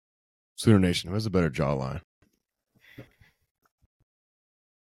Sooner Nation, who has a better jawline?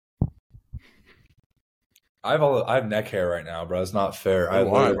 I have neck hair right now, bro. It's not fair.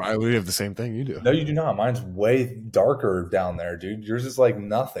 We have the same thing you do. No, you do not. Mine's way darker down there, dude. Yours is like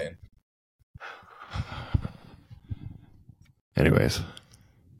nothing. Anyways.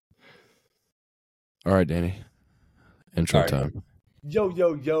 All right, Danny. Intro time.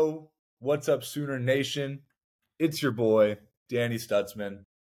 Yo. What's up, Sooner Nation? It's your boy, Danny Stutzman.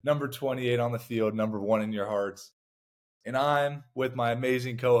 Number 28 on the field, number 1 in your hearts. And I'm with my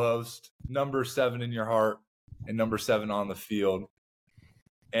amazing co-host, number 7 in your heart, and number 7 on the field.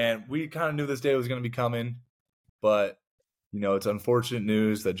 And we kind of knew this day was going to be coming, but, it's unfortunate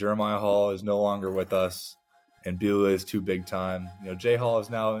news that Jeremiah Hall is no longer with us, and Beulah is too big time. Jay Hall has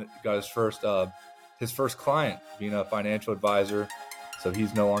now got his first client being a financial advisor, so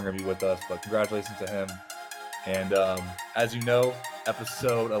he's no longer going to be with us, but congratulations to him. And as you know,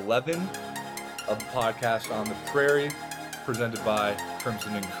 episode 11 of the podcast on the Prairie, presented by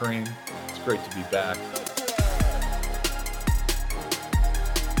Crimson and Cream. It's great to be back.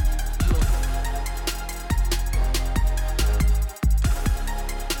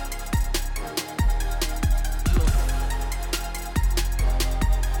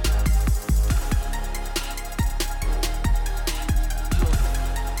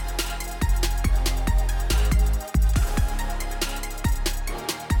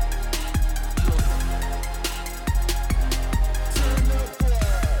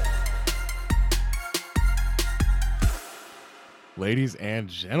 Ladies and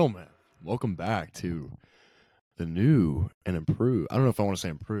gentlemen, welcome back to the new and improved. I don't know if I want to say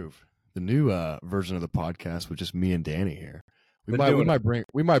improved. The new version of the podcast with just me and Danny here. We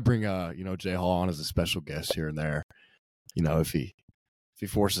might bring Jay Hall on as a special guest here and there. If he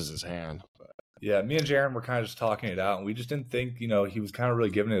forces his hand. But. Yeah, me and Jaren were kind of just talking it out, and we just didn't think he was kind of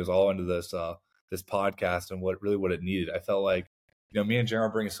really giving it his all into this podcast and what it needed. I felt like me and Jaren were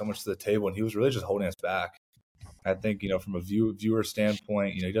bringing so much to the table, and he was really just holding us back. I think, from a viewer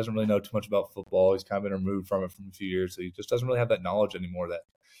standpoint, he doesn't really know too much about football. He's kind of been removed from it for a few years. So he just doesn't really have that knowledge anymore that,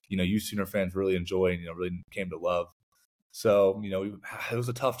 you Sooner fans really enjoy and, really came to love. So, it was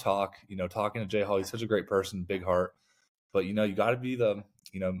a tough talk, talking to Jay Hall. He's such a great person, big heart. But, you got to be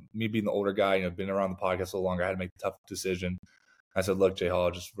me being the older guy, been around the podcast a little longer, I had to make the tough decision. I said, look, Jay Hall,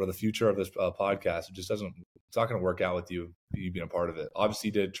 just for the future of this podcast, it's not going to work out with you being a part of it. Obviously,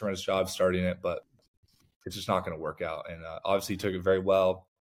 you did a tremendous job starting it, but it's just not going to work out. And obviously he took it very well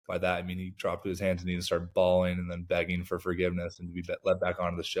by that. I mean, he dropped to his hands and knees and started bawling and then begging for forgiveness and to be let back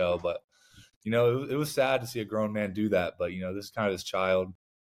onto the show. But, it was sad to see a grown man do that. But, this is kind of his child.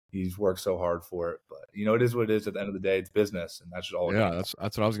 He's worked so hard for it. But, it is what it is at the end of the day. It's business. And that should always be. That's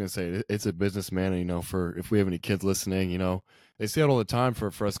what I was going to say. It's a business, man. And, for if we have any kids listening, they say it all the time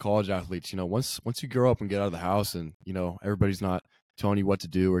for us college athletes. Once you grow up and get out of the house and, everybody's not telling you what to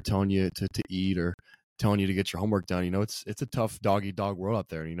do or telling you to eat or telling you to get your homework done, it's a tough dog world out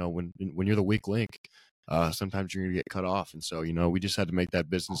there. When you're the weak link, sometimes you're gonna get cut off. And so, we just had to make that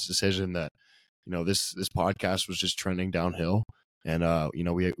business decision that, this podcast was just trending downhill. And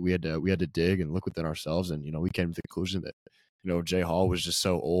we had to dig and look within ourselves, and we came to the conclusion that, Jay Hall was just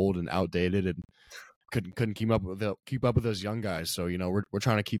so old and outdated and couldn't keep up with those young guys. So, we're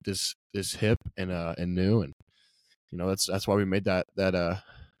trying to keep this hip and new, and that's why we made that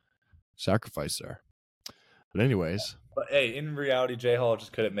sacrifice there. But anyways. But hey, in reality, Jay Hall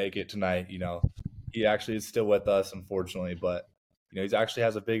just couldn't make it tonight. He actually is still with us, unfortunately. But, he actually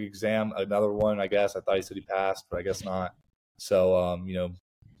has a big exam, another one, I guess. I thought he said he passed, but I guess not. So,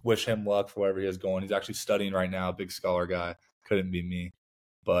 wish him luck for wherever he is going. He's actually studying right now, big scholar guy. Couldn't be me.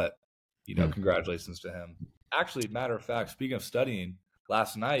 But, congratulations to him. Actually, matter of fact, speaking of studying,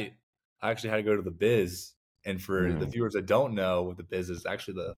 last night, I actually had to go to the Biz. And for the viewers that don't know what the Biz is,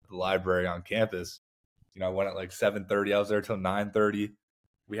 actually the library on campus. I went at like 7:30. I was there till 9:30.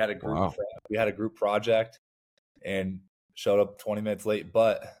 We had a group project and showed up 20 minutes late,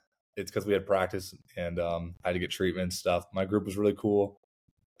 but it's because we had practice and I had to get treatment and stuff. My group was really cool.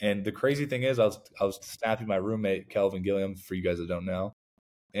 And the crazy thing is I was snapping my roommate, Kelvin Gilliam, for you guys that don't know.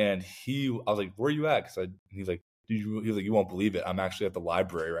 And I was like, where are you at? He's like, you won't believe it. I'm actually at the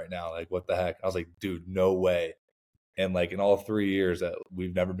library right now. Like, what the heck? I was like, dude, no way. And like in all 3 years that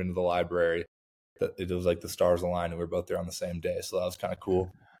we've never been to the library, it was like the stars aligned and we were both there on the same day. So that was kind of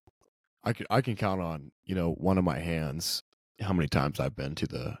cool. I can count on, one of my hands how many times I've been to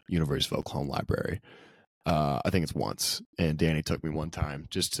the University of Oklahoma library. I think it's once. And Danny took me one time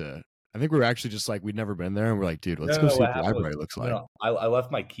I think we were actually just like, we'd never been there. And we're like, dude, let's go see what the library looks like. I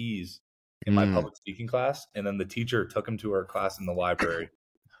left my keys in my public speaking class. And then the teacher took him to her class in the library.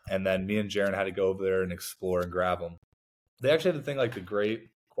 and then me and Jaren had to go over there and explore and grab them. They actually have the thing like the Great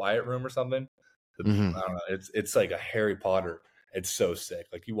Quiet Room or something. Mm-hmm. I don't know. It's like a Harry Potter. It's so sick.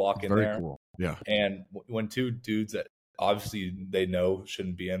 Like you walk in Very there, cool. Yeah. and when two dudes that obviously they know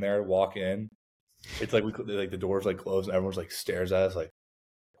shouldn't be in there walk in, it's like the doors like close and everyone's like stares at us like,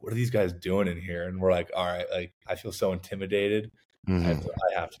 what are these guys doing in here? And we're like, all right, like I feel so intimidated. Mm-hmm.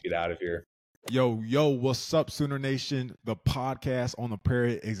 I have to get out of here. Yo, what's up, Sooner Nation? The podcast on the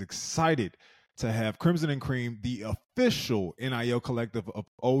Prairie is excited to have Crimson and Cream, the official NIL collective of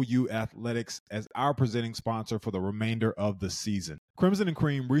OU Athletics, as our presenting sponsor for the remainder of the season. Crimson and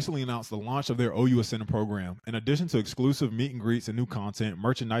Cream recently announced the launch of their OU Ascendant program. In addition to exclusive meet and greets and new content,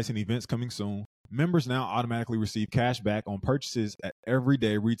 merchandise, and events coming soon, members now automatically receive cash back on purchases at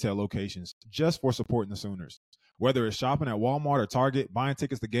everyday retail locations just for supporting the Sooners. Whether it's shopping at Walmart or Target, buying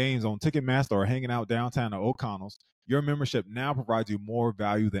tickets to games on Ticketmaster, or hanging out downtown at O'Connell's, your membership now provides you more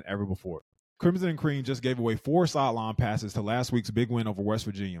value than ever before. Crimson and Cream just gave away 4 sideline passes to last week's big win over West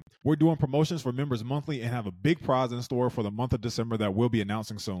Virginia. We're doing promotions for members monthly and have a big prize in store for the month of December that we'll be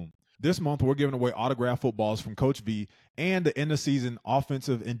announcing soon. This month, we're giving away autographed footballs from Coach V and the end-of-season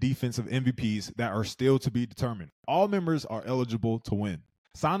offensive and defensive MVPs that are still to be determined. All members are eligible to win.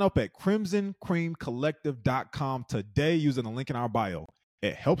 Sign up at crimsoncreamcollective.com today using the link in our bio.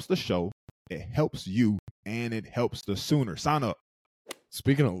 It helps the show, it helps you, and it helps the Sooner. Sign up.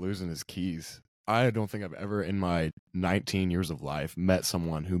 Speaking of losing his keys, I don't think I've ever in my 19 years of life met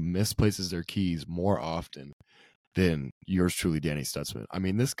someone who misplaces their keys more often than yours truly, Danny Stutzman. I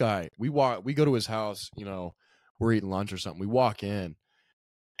mean, this guy, we go to his house, we're eating lunch or something. We walk in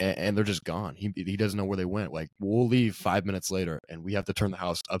and they're just gone. He doesn't know where they went. Like, we'll leave 5 minutes later and we have to turn the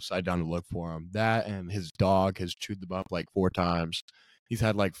house upside down to look for him. That and his dog has chewed them up like 4 times. He's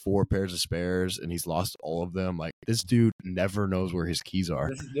had like 4 pairs of spares and he's lost all of them. Like, this dude never knows where his keys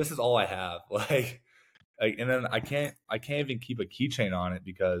are. This is all I have. Like, and then I can't even keep a keychain on it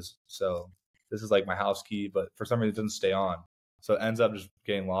because this is like my house key, but for some reason it doesn't stay on. So it ends up just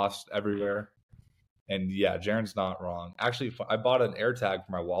getting lost everywhere. And yeah, Jaren's not wrong. Actually, I bought an AirTag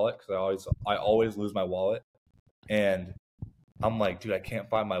for my wallet because I always lose my wallet. And I'm like, dude, I can't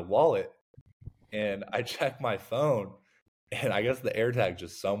find my wallet. And I check my phone, and I guess the AirTag's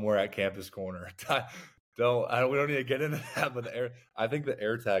just somewhere at Campus Corner. We don't need to get into that, but I think the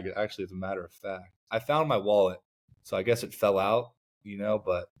AirTag actually, as a matter of fact, I found my wallet, so I guess it fell out, but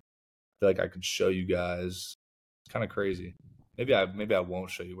I feel like I could show you guys. It's kind of crazy. Maybe I won't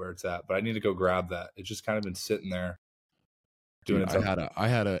show you where it's at, but I need to go grab that. It's just kind of been sitting there doing its own. I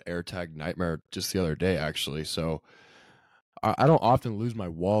had an AirTag nightmare just the other day, actually. So I don't often lose my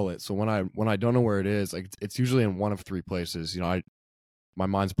wallet. So when I don't know where it is, like, it's usually in one of 3 places. My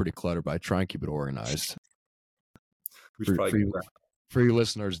mind's pretty cluttered, but I try and keep it organized. For you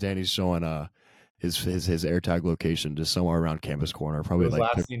listeners, Danny's showing his AirTag location just somewhere around Campus Corner. Probably it was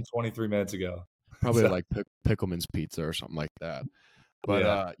like last seen 23 minutes ago. Probably like Pickleman's Pizza or something like that. But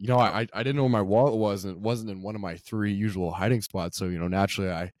I didn't know where my wallet was, and it wasn't in one of my 3 usual hiding spots. So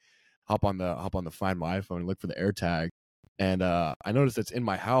naturally, I hop on the Find My iPhone and look for the AirTag, and I noticed it's in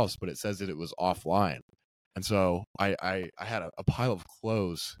my house, but it says that it was offline. And so I had a pile of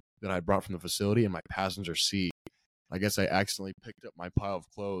clothes that I brought from the facility in my passenger seat. I guess I accidentally picked up my pile of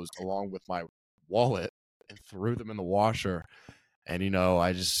clothes along with my wallet and threw them in the washer. And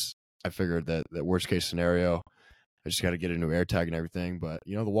I figured that worst case scenario, I just got to get a new AirTag and everything. But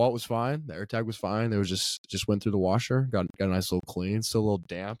the wallet was fine, the AirTag was fine. It was just went through the washer, got a nice little clean, still a little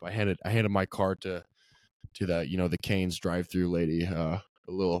damp. I handed my card to the the Cane's drive-through lady a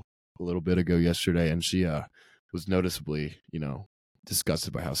little bit ago yesterday, and she was noticeably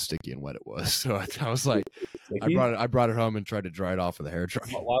disgusted by how sticky and wet it was. So I was like, I brought it home and tried to dry it off with a hair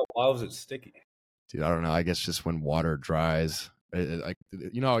dryer. Why was it sticky? Dude, I don't know. I guess just when water dries. Like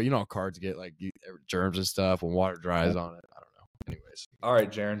how cards get like germs and stuff when water dries on it. I don't know. Anyways, all right,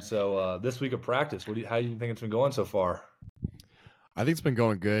 Jaren. So this week of practice, how do you think it's been going so far? I think it's been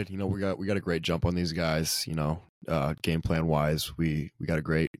going good. We got a great jump on these guys. Game plan wise, we got a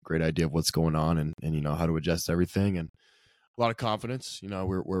great idea of what's going on and how to adjust everything, and a lot of confidence.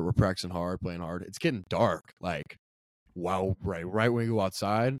 We're practicing hard, playing hard. It's getting dark. Like, wow, right when we go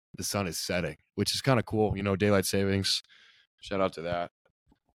outside, the sun is setting, which is kind of cool. Daylight savings. Shout out to that.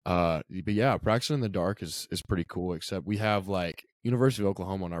 But yeah, practicing in the dark is pretty cool, except we have like University of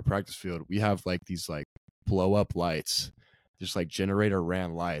Oklahoma on our practice field. We have like these like blow up lights, just like generator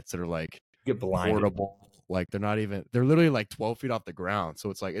ran lights that are like get blinded. Portable. Like they're literally like 12 feet off the ground. So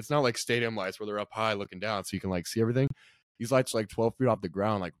it's not like stadium lights where they're up high looking down so you can like see everything. These lights are like 12 feet off the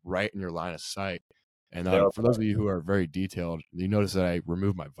ground, like right in your line of sight. And They are for those of you who are very detailed, you notice that I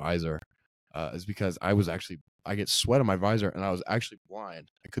removed my visor. Is because I get sweat on my visor, and I was actually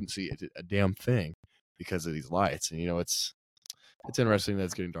blind. I couldn't see a damn thing because of these lights. And it's interesting that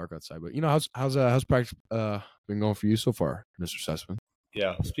it's getting dark outside. But how's practice been going for you so far, Mr. Sussman?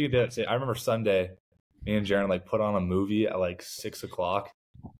 Yeah. Speaking of that, I remember Sunday, me and Jaren like put on a movie at like 6:00,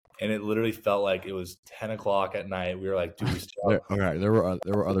 and it literally felt like it was 10:00 at night. We were like, "Dude, we still have." Okay, there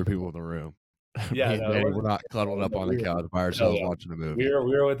were other people in the room. Yeah, Me and no, it Danny were wasn't. not cuddled up on the couch by No, ourselves yeah. watching a movie. We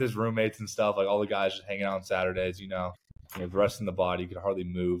were with his roommates and stuff. Like all the guys just hanging out on Saturdays. The rest in the body could hardly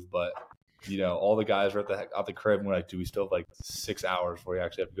move, but all the guys were at the crib, and we're like, "Dude, we still have like 6 hours before we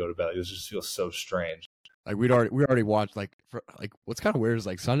actually have to go to bed." Like, this just feels so strange. Like we already watched what's kind of weird is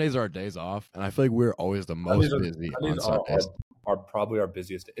like Sundays are our days off, and I feel like we're always the most busy on Sundays Sundays. are probably our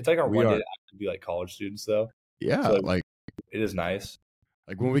busiest. It's like our We one day are, to actually be like college students, though. yeah. So Like it is nice.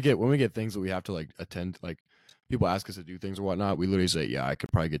 when we get things that we have to like attend, like people ask us to do things or whatnot, we literally say, yeah, I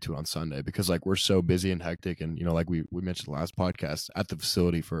could probably get to it on Sunday because like we're so busy and hectic, and like we mentioned the last podcast at the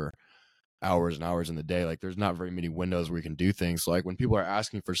facility for hours and hours in the day. Like there's not very many windows where you can do things. So, like when people are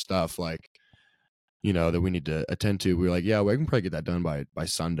asking for stuff like that we need to attend to, we're like, yeah, we can probably get that done by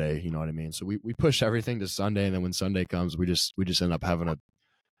Sunday. You know what I mean? So we push everything to Sunday, and then when Sunday comes, we just end up having a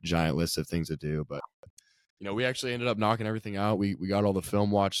giant list of things to do. But we actually ended up knocking everything out. We got all the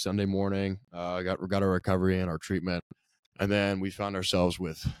film watched Sunday morning. Got our recovery and our treatment, and then we found ourselves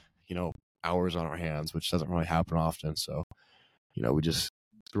with hours on our hands, which doesn't really happen often. So we just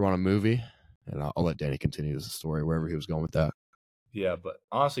threw on a movie, and I'll let Danny continue the story wherever he was going with that. Yeah, but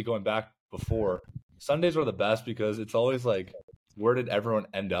honestly, going back before, Sundays are the best because it's always like, where did everyone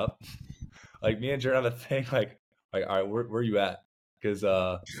end up? Like me and Jared have a thing like all right, where are you at? Because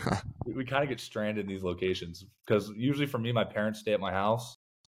we kind of get stranded in these locations. Because usually for me, my parents stay at my house,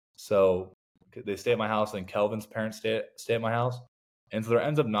 so they stay at my house, and Kelvin's parents stay at my house, and so there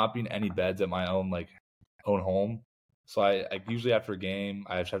ends up not being any beds at my own own home. So I usually after a game,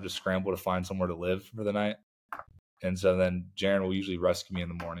 I just have to scramble to find somewhere to live for the night. And so then Jaren will usually rescue me in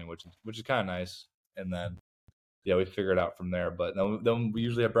the morning, which is kind of nice. And then, yeah, we figure it out from there. But then we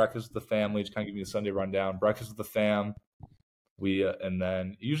usually have breakfast with the family, just kind of give me the Sunday rundown. Breakfast with the fam. And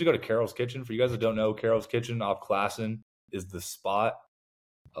then usually go to Carol's Kitchen. For you guys that don't know, Carol's Kitchen off Classen is the spot.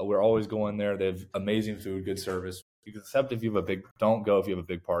 We're always going there. They have amazing food, good service. Except if you have don't go if you have a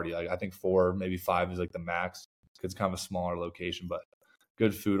big party. Like I think 4, maybe 5 is like the max. It's kind of a smaller location, but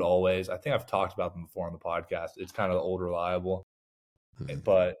good food always. I think I've talked about them before on the podcast. It's kind of the old reliable.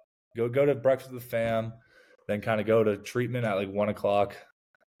 But go to breakfast with the fam, then kind of go to treatment at like 1:00,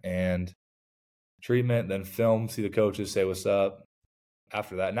 and treatment, then film, see the coaches, say what's up.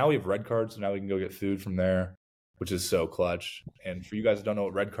 After that, now we have red cards, so now we can go get food from there, which is so clutch. And for you guys that don't know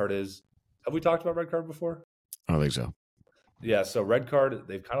what red card is, have we talked about red card before? I don't think so. Yeah, so red card,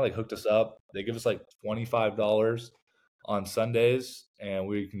 they've kind of like hooked us up. They give us like $25 on Sundays, and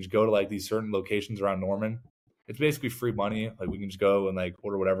we can just go to like these certain locations around Norman. It's basically free money. Like we can just go and like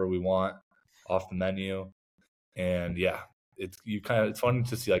order whatever we want off the menu. And yeah, it's fun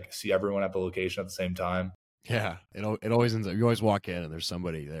to see everyone at the location at the same time. Yeah, it always ends up. You always walk in and there's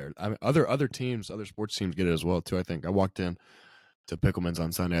somebody there. I mean, other teams, other sports teams get it as well too. I think I walked in to Pickleman's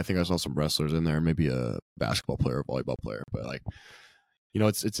on Sunday. I think I saw some wrestlers in there, maybe a basketball player, or volleyball player. But like,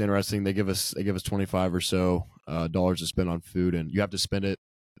 it's interesting. They give us $25 or so dollars to spend on food, and you have to spend it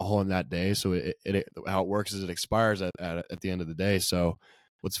all in that day. So it how it works is it expires at the end of the day. So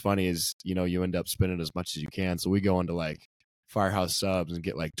what's funny is you end up spending as much as you can. So we go into like Firehouse Subs and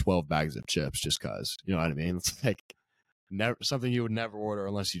get like 12 bags of chips just cause, you know what I mean? It's like never something you would never order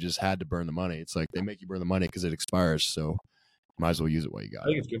unless you just had to burn the money. It's like they make you burn the money because it expires, so might as well use it while you got I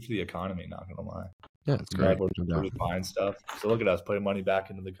think it. it's good for the economy, not gonna lie. Yeah, it's great. We're just buying stuff. So look at us putting money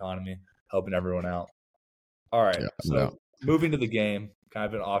back into the economy, helping everyone out. All right, so moving to the game, kind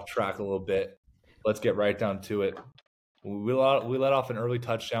of been off track a little bit. Let's get right down to it. We let off an early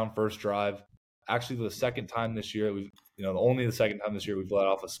touchdown first drive. Actually, the second time this year, only the second time this year we've let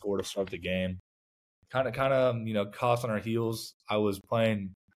off a score to start the game. Kind of, caught us on our heels. I was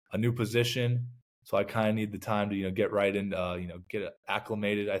playing a new position, so I kind of need the time to, get right in, get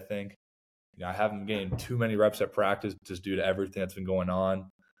acclimated. I think, I haven't gained too many reps at practice just due to everything that's been going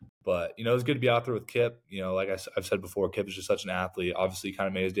on. But it was good to be out there with Kip. Like I've said before, Kip is just such an athlete. Obviously, he kind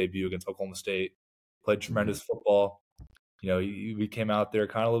of made his debut against Oklahoma State. Played tremendous football. We came out there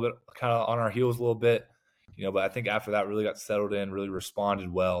kind of on our heels a little bit, but I think after that really got settled in, really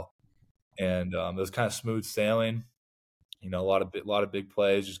responded well, and it was kind of smooth sailing. A lot of big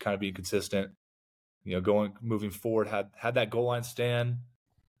plays, just kind of being consistent. Moving forward, had that goal line stand.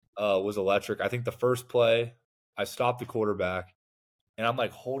 was electric. I think the first play, I stopped the quarterback, and I'm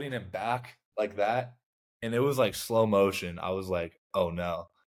like holding him back like that, and it was like slow motion. I was like, oh no.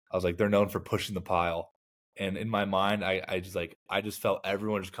 I was like, they're known for pushing the pile. And in my mind, I just felt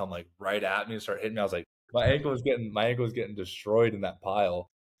everyone just come like right at me and start hitting me. I was like, my ankle was getting destroyed in that pile.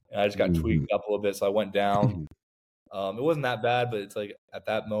 And I just got Mhm. tweaked up a little bit. So I went down. It wasn't that bad, but it's like at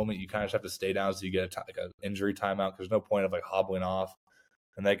that moment you kind of just have to stay down so you get like an injury timeout, because there's no point of like hobbling off,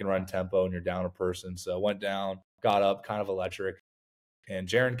 and they can run tempo and you're down a person. So I went down, got up, kind of electric, and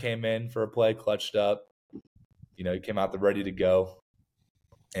Jaren came in for a play, clutched up. He came out there ready to go,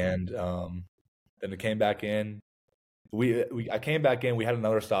 and then it came back in. I came back in. We had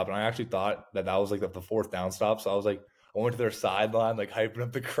another stop, and I actually thought that was like the fourth down stop. So I was like, I went to their sideline, like hyping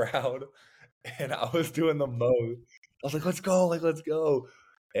up the crowd, and I was doing the most. I was like, let's go, let's go.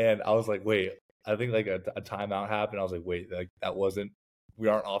 And I was like, wait, I think like a timeout happened. I was like, wait, like that wasn't. We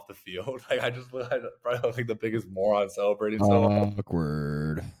aren't off the field. Like I probably look like the biggest moron celebrating so hard.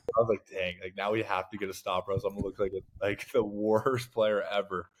 Awkward. I was like, dang, like now we have to get a stop, or else I'm gonna look like the worst player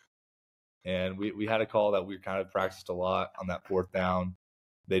ever. And we had a call that we kind of practiced a lot on that fourth down.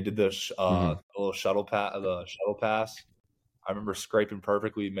 They did the little shuttle pass. I remember scraping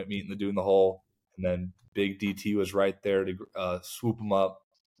perfectly, meeting the dude in the hole, and then Big DT was right there to swoop him up.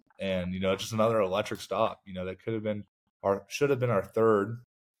 And just another electric stop. That should have been our third,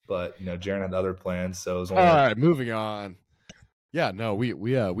 but Jaren had other plans, so it was only All right, moving on. Yeah, no,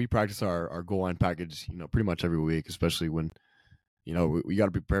 we practice our goal line package, pretty much every week, especially when, we got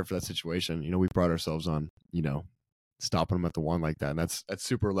to be prepared for that situation. We pride ourselves on, stopping them at the one like that. And that's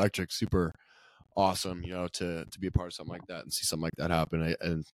super electric, super awesome, to be a part of something like that and see something like that happen.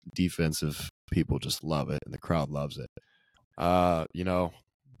 And defensive people just love it, and the crowd loves it.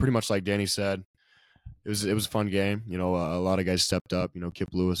 Pretty much like Danny said, it was a fun game. A lot of guys stepped up. Kip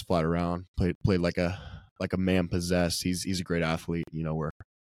Lewis flat around, played like a man possessed. He's a great athlete. We're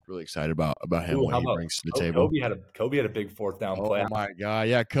really excited about him, Ooh, what how he about brings to the table. Kobe had a big fourth down play. Oh my god,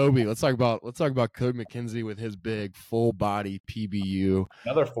 yeah, Kobe. Let's talk about Kobe McKenzie with his big full body PBU.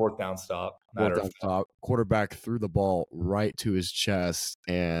 Another fourth down stop. Fourth down stop. Quarterback threw the ball right to his chest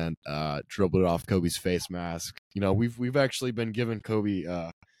and dribbled it off Kobe's face mask. We've actually been giving Kobe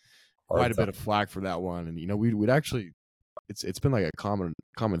quite a bit of flack for that one, and we'd actually it's been like a common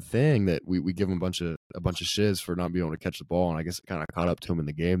thing that we give him a bunch of shiz for not being able to catch the ball, and I guess it kind of caught up to him in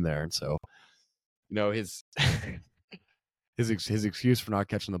the game there, and so his his excuse for not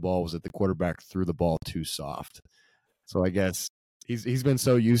catching the ball was that the quarterback threw the ball too soft. So I guess he's been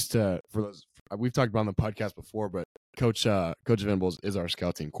so used to, for those, we've talked about on the podcast before, but Coach Venables is our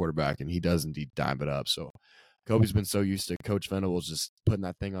scout team quarterback, and he does indeed dime it up. So Kobe's been so used to Coach Venables just putting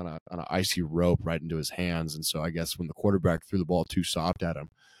that thing on an icy rope right into his hands, and so I guess when the quarterback threw the ball too soft at him,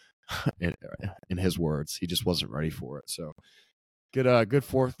 in his words, he just wasn't ready for it. So good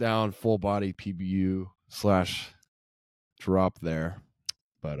fourth down, full body PBU / drop there.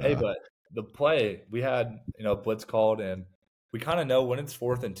 But but the play we had, blitz called, and we kind of know when it's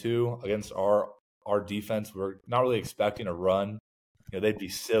 4th and 2 against our defense, we're not really expecting a run. They'd be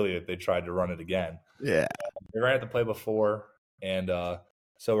silly if they tried to run it again. Yeah, they ran at the play before, and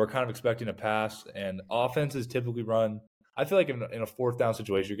so we're kind of expecting a pass. And offenses typically run. I feel like in a fourth down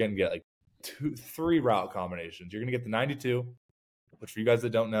situation, you're going to get like 3 route combinations. You're going to get the 92, which for you guys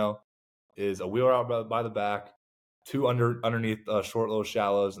that don't know is a wheel route by the back, 2 underneath short little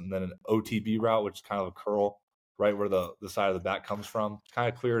shallows, and then an OTB route, which is kind of a curl right where the side of the back comes from,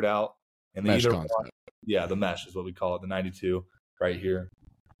 kind of cleared out. And mesh the mesh is what we call it, the 92 right here.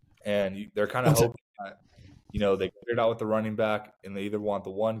 And they're kind of hoping that, they cleared out with the running back, and they either want the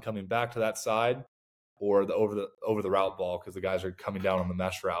one coming back to that side or the over the route ball, because the guys are coming down on the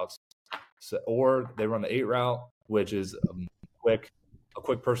mesh routes. So, or they run the 8 route, which is a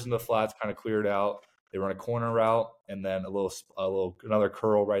quick person to the flats, kind of cleared out. They run a corner route, and then another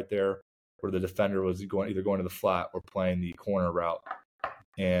curl right there where the defender was either going to the flat or playing the corner route.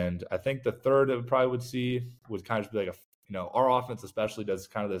 And I think the third that we probably would see would kind of just be like our offense especially does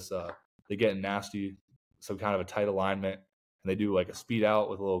kind of this. They get nasty, some kind of a tight alignment, and they do like a speed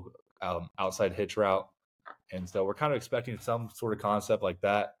out with a little outside hitch route. And so we're kind of expecting some sort of concept like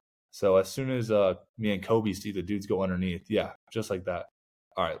that. So as soon as me and Kobe see the dudes go underneath, yeah, just like that.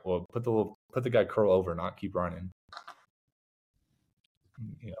 All right, well, put the guy curl over, not keep running.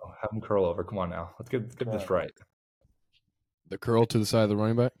 Have him curl over. Come on now, let's get this right. The curl to the side of the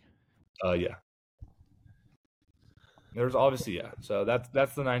running back. Yeah. There's obviously So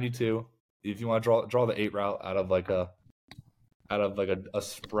that's the 92. If you want to draw the 8 route out of like a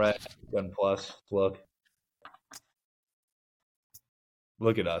spread 1+ look.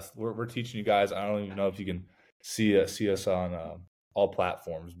 look at us. We're teaching you guys. I don't even know if you can see us on all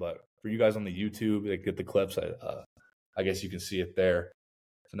platforms, but for you guys on the YouTube, they get the clips. I guess you can see it there.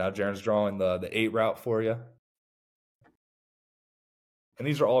 So now Jaren's drawing the 8 route for you. And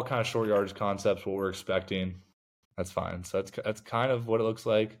these are all kind of short yardage concepts, what we're expecting. That's fine. So that's kind of what it looks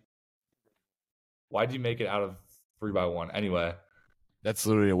like. Why do you make it out of 3x1? Anyway. That's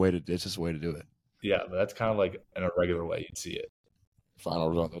literally it's just a way to do it. Yeah, but that's kind of like in a regular way you'd see it. Final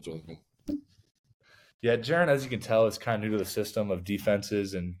result, that's what I mean. Yeah, Jaren, as you can tell, is kind of new to the system of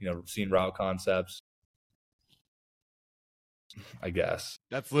defenses and, seeing route concepts. I guess.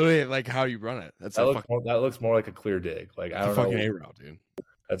 That's literally like how you run it. That looks more like a clear dig. Like, I don't know. Fucking A route, dude.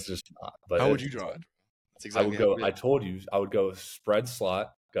 That's just not. But how would you draw it? That's exactly I told you I would go spread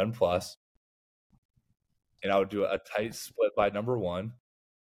slot, gun plus, and I would do a tight split by number 1.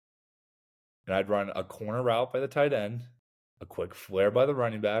 And I'd run a corner route by the tight end, a quick flare by the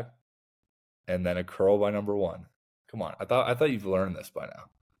running back, and then a curl by number 1. Come on. I thought you've learned this by now.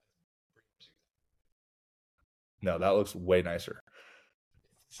 No, that looks way nicer.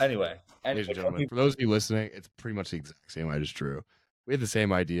 Anyway, ladies and gentlemen, for those of you listening, it's pretty much the exact same I just drew. We had the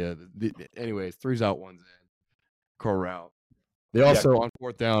same idea. Anyways, 3's out, 1's in. Curl route. They also, on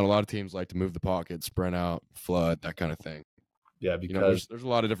 4th down, a lot of teams like to move the pocket, sprint out, flood, that kind of thing. Yeah, because there's a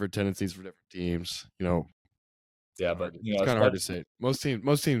lot of different tendencies for different teams. Yeah, but it's kind of hard to say. Most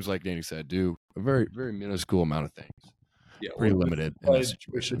teams, like Danny said, do a very, very minuscule amount of things. Yeah, pretty limited in that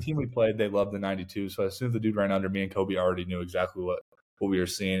situation. The team we played, they loved the 92. So as soon as the dude ran under me and Kobe already knew exactly what we were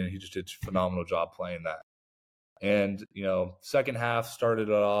seeing, and he just did a phenomenal job playing that. And second half started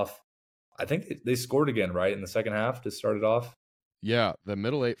it off. I think they scored again, right, in the second half to start it off. Yeah, the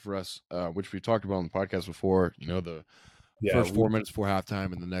middle 8 for us, which we talked about on the podcast before. The first 4 minutes before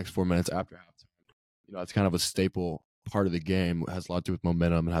halftime and the next 4 minutes after halftime. It's kind of a staple part of the game. It has a lot to do with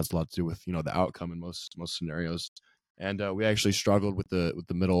momentum. It has a lot to do with the outcome in most scenarios. And we actually struggled with the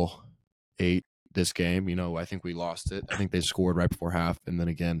middle 8 this game. I think we lost it. I think they scored right before half, and then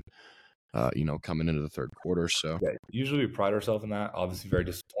again, coming into the third quarter. So usually we pride ourselves in that. Obviously, very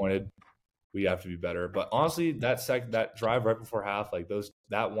disappointed. We have to be better. But honestly, that drive right before half, like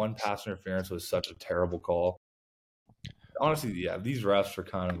that one pass interference was such a terrible call. Honestly, yeah, these refs are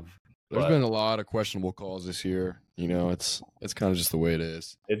kind of. There's been a lot of questionable calls this year. It's kind of just the way it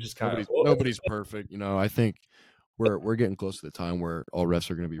is. It's just kind nobody's perfect. I think we're getting close to the time where all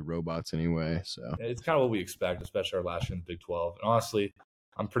refs are going to be robots anyway. So it's kind of what we expect, especially our last year in the Big 12. And honestly,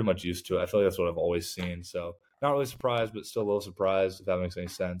 I'm pretty much used to it. I feel like that's what I've always seen. So not really surprised, but still a little surprised if that makes any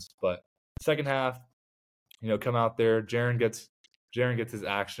sense. But second half, come out there. Jaren gets his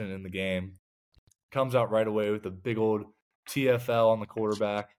action in the game. Comes out right away with a big old TFL on the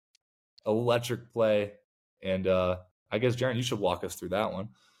quarterback. Electric play. And I guess, Jaren, you should walk us through that one.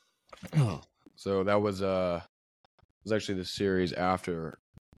 So that was actually the series after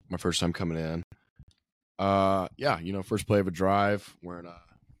my first time coming in. First play of a drive where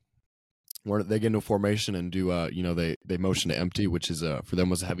they get into a formation and do they motion to empty, which is for them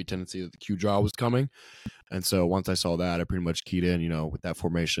was a heavy tendency that the Q draw was coming. And so once I saw that, I pretty much keyed in, with that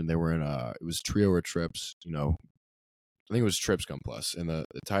formation. They were in it was trio or trips, I think it was trips gun plus, and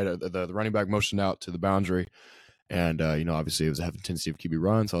the running back motioned out to the boundary. And, obviously it was a heavy tendency of QB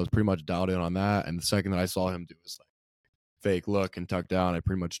run. So I was pretty much dialed in on that. And the second that I saw him do this fake look and tuck down, I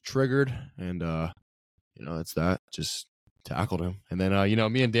pretty much triggered. And, it's that. Just tackled him. And then,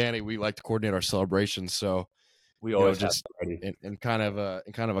 me and Danny, we like to coordinate our celebrations. So we always just in kind of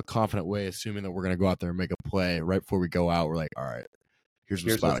a confident way, assuming that we're going to go out there and make a play right before we go out. We're like, all right, here's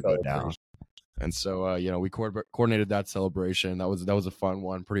what's about to go down. And so, we coordinated that celebration. That was a fun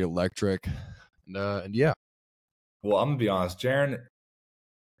one, pretty electric. And yeah. Well, I'm going to be honest.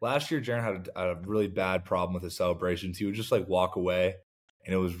 Last year, Jaren had a really bad problem with his celebrations. He would just walk away,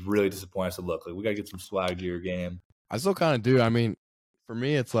 and it was really disappointing. I said, look, we got to get some swag to your game. I still kind of do. I mean, for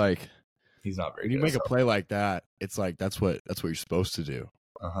me, it's like he's not very good. When you make a play like that, it's like that's what you're supposed to do.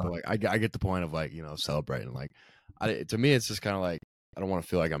 Uh-huh. But I get the point of celebrating. To me, it's just kind of I don't want to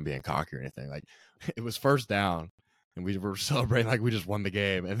feel like I'm being cocky or anything. It was first down, and we were celebrating like we just won the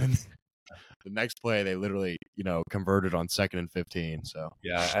game, and then the next play they literally converted on 2nd and 15. So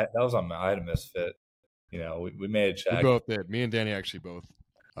yeah, that was on me. I had a misfit. We made a check. We both did. Me and Danny actually both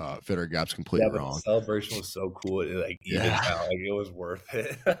fit our gaps completely wrong. The celebration was so cool. It evened out. It was worth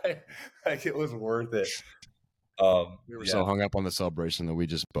it. It was worth it. We were so hung up on the celebration that we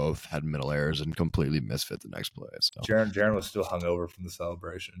just both had middle errors and completely misfit the next play. So Jaren was still hungover from the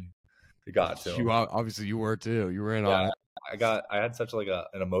celebration. He got to him. Obviously you were too. You were in on it. I had such like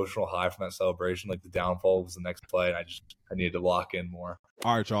an emotional high from that celebration. Like the downfall was the next play, and I needed to lock in more.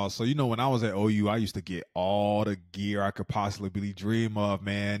 All right, y'all. So, when I was at OU, I used to get all the gear I could possibly dream of,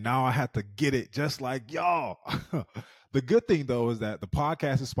 man. Now I have to get it just like y'all. The good thing, though, is that the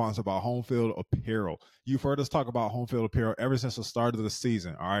podcast is sponsored by Home Field Apparel. You've heard us talk about Home Field Apparel ever since the start of the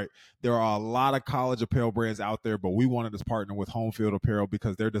season, all right? There are a lot of college apparel brands out there, but we wanted to partner with Home Field Apparel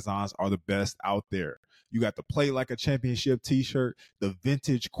because their designs are the best out there. You got the Play Like a Championship t-shirt, the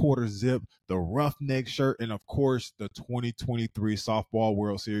vintage quarter zip, the roughneck shirt, and of course, the 2023 Softball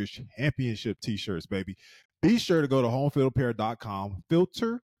World Series Championship t-shirts, baby. Be sure to go to homefieldapparel.com,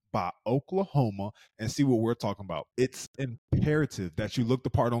 filter by Oklahoma, and see what we're talking about. It's imperative that you look the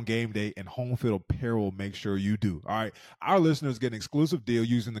part on game day, and Home Field Apparel will make sure you do. All right. Our listeners get an exclusive deal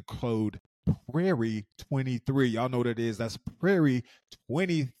using the code Prairie23. Y'all know what it is. That's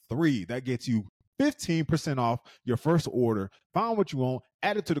Prairie23. That gets you 15% off your first order. Find what you want,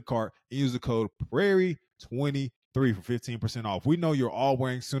 add it to the cart, and use the code Prairie23 for 15% off. We know you're all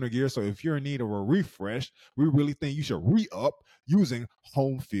wearing Sooner gear, so if you're in need of a refresh, we really think you should re-up using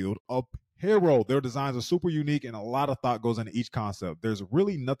Home Field Apparel. Their designs are super unique, and a lot of thought goes into each concept. There's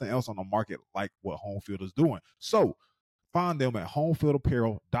really nothing else on the market like what Home Field is doing. So find them at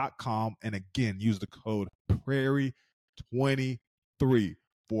homefieldapparel.com, and again, use the code Prairie23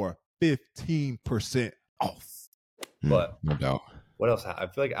 for 15% off. But no doubt. What else? I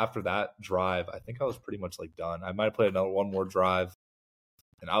feel like after that drive, I think I was pretty much like done. I might have played one more drive,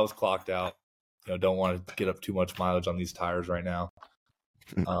 and I was clocked out. Don't want to get up too much mileage on these tires right now.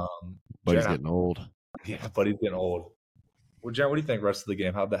 But he's getting old. Yeah, but he's getting old. Well, Jaren, what do you think rest of the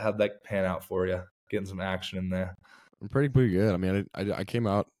game? How'd that pan out for you? Getting some action in there. I'm pretty good. I mean, I came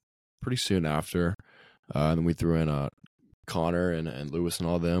out pretty soon after, and then we threw in Connor and Lewis and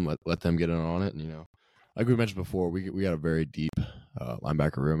all them. Let them get in on it, and like we mentioned before, we got a very deep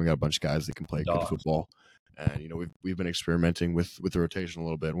linebacker room. We got a bunch of guys that can play good football, and we've been experimenting with the rotation a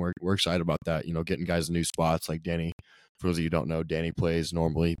little bit. And we're excited about that. Getting guys in new spots like Danny. For those of you who don't know, Danny plays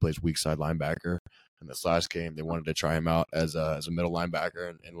weak side linebacker. And this last game, they wanted to try him out as a middle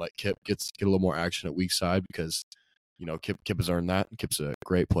linebacker and let Kip get a little more action at weak side because Kip has earned that. Kip's a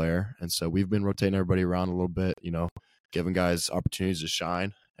great player, and so we've been rotating everybody around a little bit. Giving guys opportunities to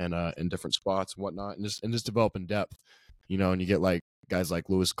shine and in different spots and whatnot, and just developing depth. And you get like guys like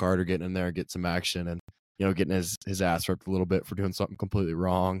Lewis Carter getting in there, get some action, and getting his ass ripped a little bit for doing something completely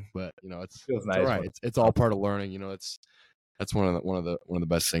wrong. But it's nice. all right. It's all part of learning. That's one of the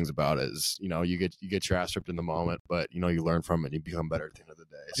best things about it is you get your ass ripped in the moment, but you learn from it and you become better at the end of the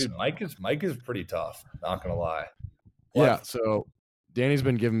day. Dude, so. Mike is pretty tough. Not gonna lie. Yeah. So Danny's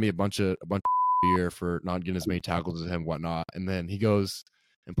been giving me a bunch of year for not getting as many tackles as him, whatnot, and then he goes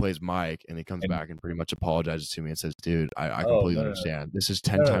and plays Mike, and he comes back and pretty much apologizes to me and says, "Dude, I completely understand. This is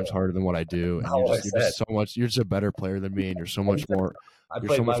 10 times harder than what I do, and you're just a better player than me, and you're so much more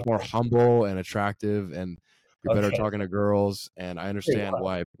more humble and attractive, and you're better talking to girls, and I understand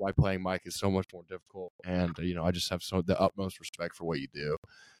why playing Mike is so much more difficult, and I just have the utmost respect for what you do,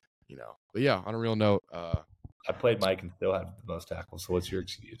 But yeah, on a real note, I played Mike and still had the most tackles. So what's your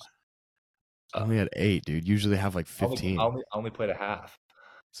excuse? I only had 8, dude. Usually have like 15. I only played a half.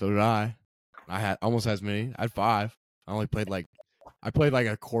 So did I. I had almost as many. I had 5. I played like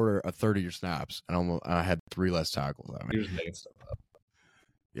a third of your snaps, and I had 3 less tackles. You're just making stuff up.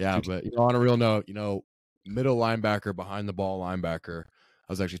 Yeah, but on a real note, middle linebacker, behind the ball linebacker.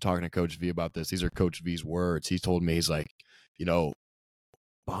 I was actually talking to Coach V about this. These are Coach V's words. He told me, he's like,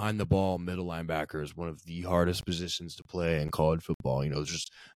 behind the ball middle linebacker is one of the hardest positions to play in college football.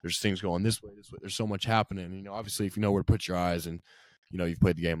 There's things going this way. There's so much happening. Obviously, if you know where to put your eyes and you've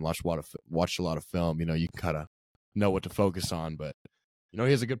played the game, watched a lot of film, you can kind of know what to focus on. But he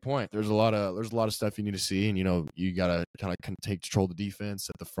has a good point. There's a lot of stuff you need to see, and you gotta kind of take control of the defense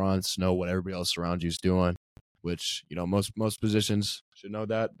at the fronts, know what everybody else around you is doing, which most positions should know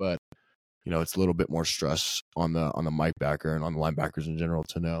that, but it's a little bit more stress on the Mike backer and on the linebackers in general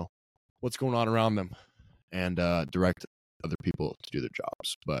to know what's going on around them and direct other people to do their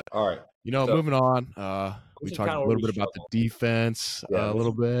jobs. But all right, moving on, we talked a little bit about the defense a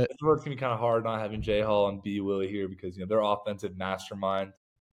little bit. This is where it's gonna be kind of hard not having J Hall and B Willie here because they're offensive mastermind,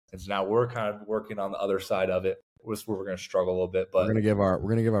 and so now we're kind of working on the other side of it. This is where we're gonna struggle a little bit, but we're gonna give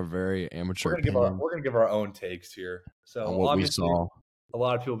our very amateur. We're gonna give our own takes here. So on what we saw. A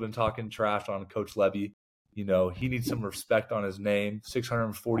lot of people have been talking trash on Coach Levy. He needs some respect on his name.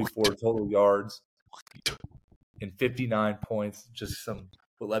 644 total yards and 59 points. Just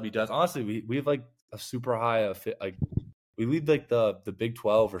what Levy does. Honestly, we have like a super high we lead like the Big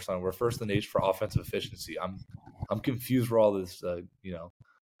 12 or something. We're first in the nation for offensive efficiency. I'm I'm confused for all this.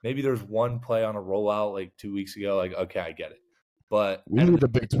 Maybe there's one play on a rollout like 2 weeks ago. Like, okay, I get it. But We need the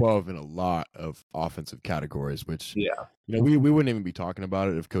Big 12 in a lot of offensive categories, which yeah, we wouldn't even be talking about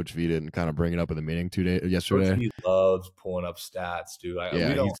it if Coach V didn't kind of bring it up in the meeting yesterday. Coach V loves pulling up stats, dude. We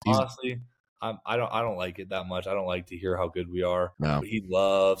don't honestly. I don't like it that much. I don't like to hear how good we are. No. But he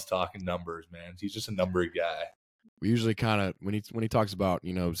loves talking numbers, man. He's just a number guy. We usually kind of when he talks about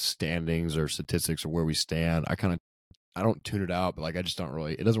standings or statistics or where we stand, I don't tune it out, but like I just don't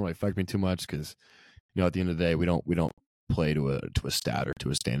really. It doesn't really affect me too much because at the end of the day we don't play to a stat or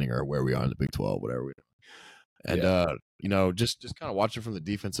to a standing or where we are in the Big 12, whatever we do. And just kind of watching from the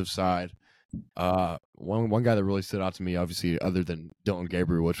defensive side. One guy that really stood out to me, obviously, other than Dylan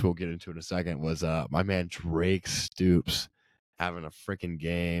Gabriel, which we'll get into in a second, was my man Drake Stoops having a freaking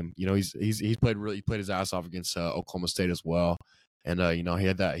game. He played his ass off against Oklahoma State as well. And he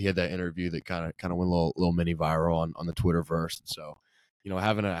had that interview that kind of went a little mini viral on the Twitterverse. And so,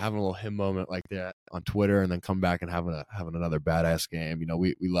 having a little him moment like that on Twitter, and then come back and having another badass game.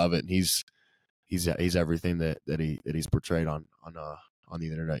 We love it, and he's everything that he's portrayed on the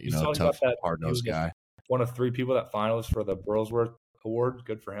internet. Tough, hard-nosed guy. One of 3 people that finalists for the Burlsworth Award.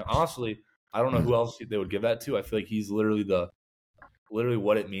 Good for him. Honestly, I don't know who else they would give that to. I feel like he's literally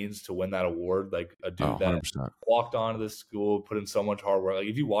what it means to win that award. Like a dude that walked onto this school, put in so much hard work. Like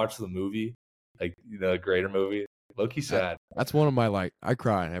if you watch the movie, like the Greater movie, low-key sad. That's one of my I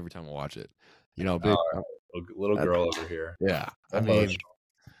cry every time I watch it. Big little girl over here. Yeah, I mean,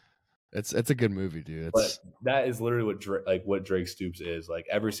 it's a good movie, dude. But that is literally what Drake Stoops is. Like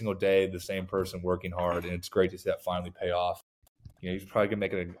every single day, the same person working hard, and it's great to see that finally pay off. He's probably gonna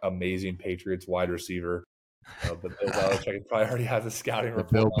make an amazing Patriots wide receiver. But Bill Belichick probably already has a scouting report.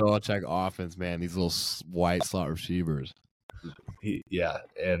 The Bill Belichick offense, man, these little white slot receivers.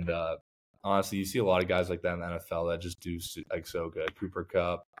 And honestly, you see a lot of guys like that in the NFL that just do like so good. Cooper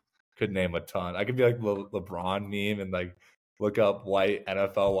Kupp, could name a ton. I could be like LeBron meme and like look up white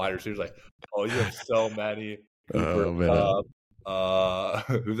NFL wide receivers. Like, oh, you have so many. Cooper Kupp.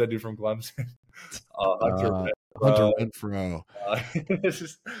 Who's that dude from Clemson? Hunter Renfrow. It's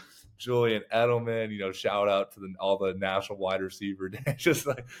just Julian Edelman. Shout out to all the national wide receiver. Just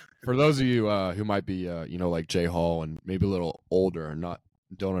like for those of you who might be like Jay Hall and maybe a little older and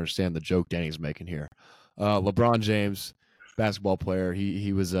don't understand the joke Danny's making here. LeBron James, basketball player,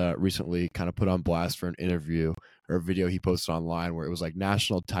 he was recently kind of put on blast for an interview or a video he posted online where it was like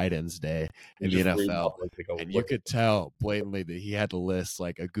National Tight Ends Day in the NFL, and you could tell blatantly that he had to list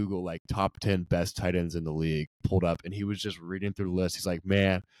like a Google like top 10 best tight ends in the league pulled up, and he was just reading through the list. He's like,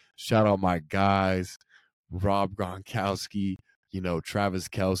 man, shout out my guys, Rob Gronkowski, Travis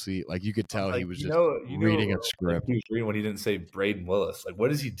Kelce. Like you could tell he was just reading a script. He was reading when he didn't say Braden Willis. Like,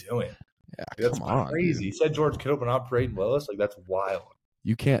 what is he doing? Yeah, that's crazy. He said George Kittle, but not Braden Willis. Like that's wild.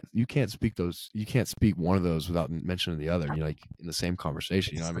 You can't speak those. You can't speak one of those without mentioning the other. Like in the same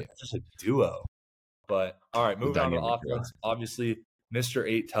conversation. You know what I mean? It's just a duo. But all right, moving on to offense. Obviously, Mr.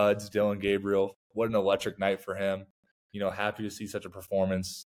 8 Tuds, Dylan Gabriel. What an electric night for him. Happy to see such a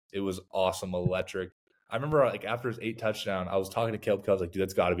performance. It was awesome, electric. I remember like after his 8 touchdown, I was talking to Caleb. I was like, dude,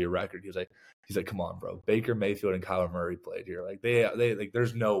 that's got to be a record. He's like, come on, bro. Baker Mayfield and Kyler Murray played here. Like they like,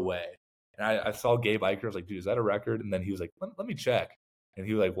 there's no way. And I saw Gabe Eicher. I was like, dude, is that a record? And then he was like, let me check. And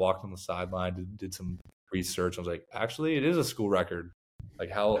he like walked on the sideline, did some research. I was like, actually, it is a school record. Like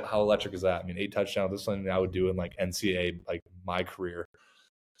how electric is that? I mean, 8 touchdowns. This is something I would do in like NCAA, like my career.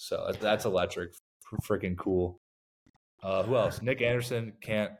 So that's electric, freaking cool. Who else? Nick Anderson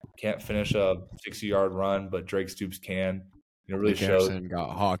can't finish a 60-yard run, but Drake Stoops can. Really Nick Anderson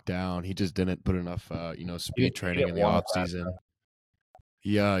got hawked down. He just didn't put enough, speed training in the off season.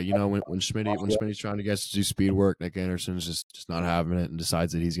 Yeah, when Schmitty's trying to get us to do speed work, Nick Anderson's just not having it and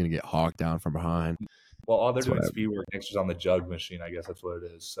decides that he's going to get hawked down from behind. Well, all they're doing speed work next is on the jug machine. I guess that's what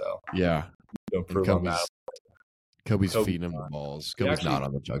it is. So yeah, improve on that. Kobe's feeding him the balls. Kobe's not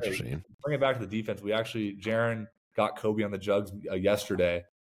on the jug machine. Bring it back to the defense. Jaren got Kobe on the jugs yesterday,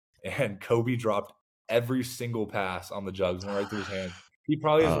 and Kobe dropped every single pass on the jugs and right through his hands. He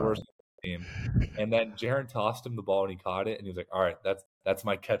probably is the worst team. And then Jaren tossed him the ball and he caught it, and he was like, all right, that's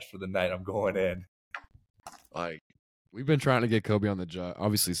my catch for the night. I'm going in. Like, we've been trying to get Kobe on the jug,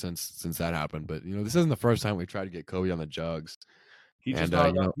 obviously since that happened. But this isn't the first time we tried to get Kobe on the jugs. He's he's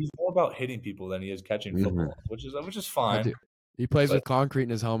more about hitting people than he is catching football, which is fine. He plays with concrete in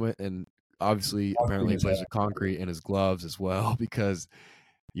his helmet, and obviously, apparently, he plays with concrete in his gloves as well. Because,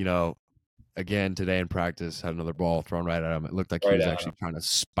 again, today in practice, had another ball thrown right at him. It looked like he was actually trying to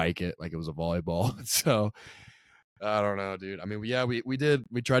spike it, like it was a volleyball. So. I don't know, dude. I mean, yeah, we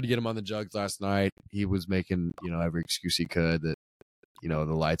tried to get him on the jugs last night. He was making, every excuse he could that, the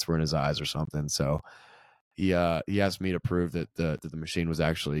lights were in his eyes or something. So he asked me to prove that the machine was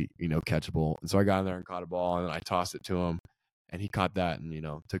actually, catchable. And so I got in there and caught a ball, and then I tossed it to him, and he caught that and,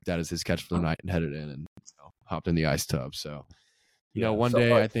 took that as his catch for the night and headed in and hopped in the ice tub. So, one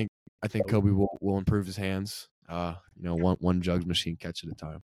day I think Kobe will improve his hands. One jugs machine catch at a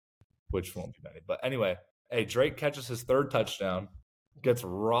time. Which won't be many. But anyway, hey, Drake catches his third touchdown, gets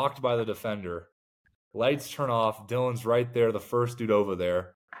rocked by the defender. Lights turn off. Dylan's right there, the first dude over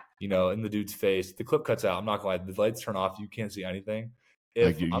there, in the dude's face. The clip cuts out. I'm not going to lie. The lights turn off. You can't see anything.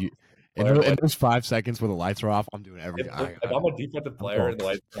 If in those 5 seconds where the lights are off, I'm doing everything. If I'm a defensive player and the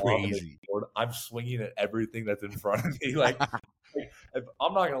lights are crazy, I'm swinging at everything that's in front of me.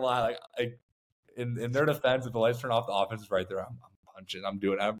 I'm not going to lie. In their defense, if the lights turn off, the offense is right there. I'm punching. I'm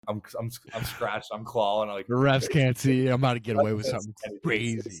doing. I'm scratched. I'm clawing. The refs can't see. I'm about to get away with something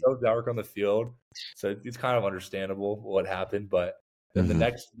crazy. It's so dark on the field, so it's kind of understandable what happened. But then the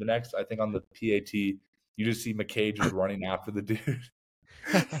next, I think on the PAT, you just see McKay just running after the dude.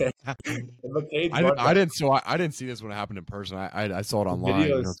 I didn't see this when it happened in person. I saw it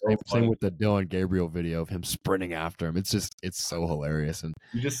online. Same with the Dylan Gabriel video of him sprinting after him. It's so hilarious. And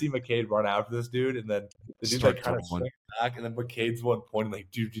you just see McCade run after this dude, and then the dude's kind of swinging back, and then McCade's one pointing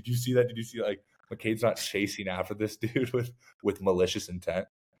dude, did you see that? Did you see McCade's not chasing after this dude with malicious intent?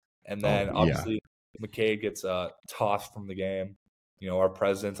 And then obviously McCade gets tossed from the game. Our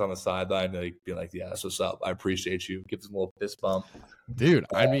president's on the sideline, being like, "Yeah, that's what's up. I appreciate you." Gives him a little fist bump. Dude,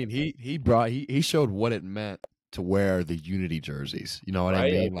 I mean, he showed what it meant to wear the Unity jerseys. You know what I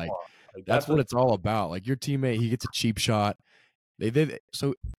mean? That's what it's all about. Your teammate, he gets a cheap shot.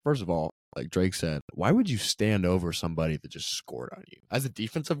 So first of all, like Drake said, why would you stand over somebody that just scored on you? As a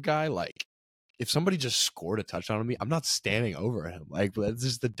defensive guy, if somebody just scored a touchdown on me, I'm not standing over him. That's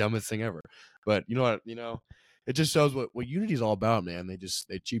just the dumbest thing ever. But you know what? It just shows what Unity's all about, man.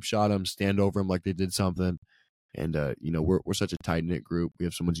 They cheap shot him, stand over him like they did something. And we're such a tight knit group. We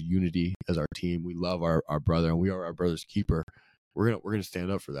have so much unity as our team. We love our brother, and we are our brother's keeper. We're gonna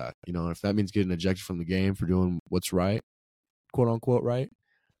stand up for that. And if that means getting ejected from the game for doing what's right, quote unquote right,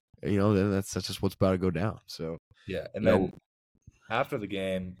 then that's just what's about to go down. So yeah, and then after the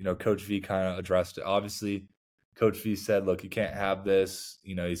game, Coach V kind of addressed it. Obviously, Coach V said, "Look, you can't have this."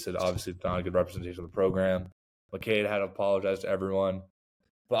 He said, "Obviously, it's not a good representation of the program." McCade had to apologize to everyone.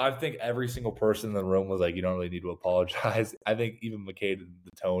 But I think every single person in the room was like, you don't really need to apologize. I think even McCade,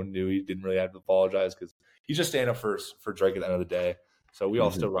 the tone, knew he didn't really have to apologize because he's just standing up for Drake at the end of the day. So we all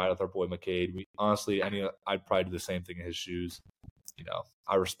still ride with our boy McCade. I'd probably do the same thing in his shoes.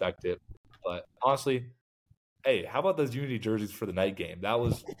 I respect it. But honestly, hey, how about those Unity jerseys for the night game? That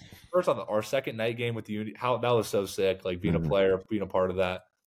was, first off, our second night game with the Unity. That was so sick. Being a player, being a part of that,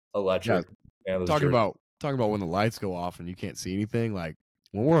 electric. Yeah, talking about when the lights go off and you can't see anything, when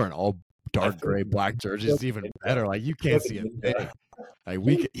we're in all dark gray black jerseys, it's even better. You can't see a thing.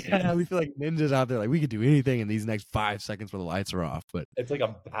 We feel like ninjas out there. We could do anything in these next 5 seconds when the lights are off. But it's like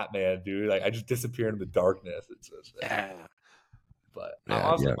I'm Batman, dude. I just disappear into the darkness. It's just, But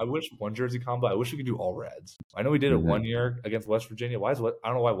honestly, I wish one jersey combo. I wish we could do all reds. I know we did it 1 year against West Virginia. I don't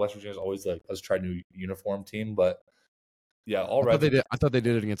know why West Virginia is always let's try a new uniform team, but yeah, all reds. I thought they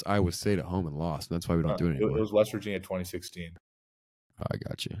did it against Iowa State at home and lost. And that's why we don't do it anymore. It was West Virginia 2016. I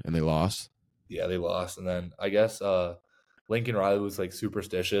got you. And they lost? Yeah, they lost. And then I guess Lincoln Riley was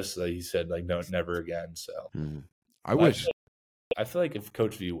superstitious. So he said no, never again. So I wish. I feel like if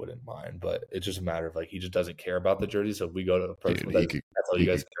Coach V wouldn't mind, but it's just a matter of he just doesn't care about the jersey. So if we go to a person that's all you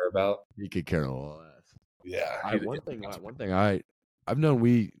guys care about. He could care a lot. Yeah. One thing I've known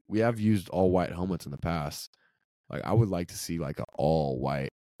we have used all white helmets in the past. I would like to see a all white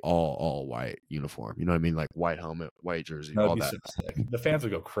uniform. You know what I mean? White helmet, white jersey, all that. So sick. The fans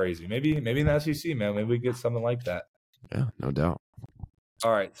would go crazy. Maybe in the SEC, man. Maybe we get something like that. Yeah, no doubt.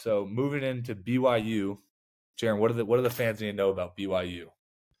 All right, so moving into BYU, Jaren, what do the fans need to know about BYU?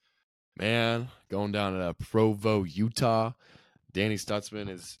 Man, going down to Provo, Utah. Danny Stutzman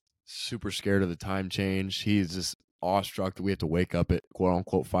is super scared of the time change. He is just awestruck that we have to wake up at quote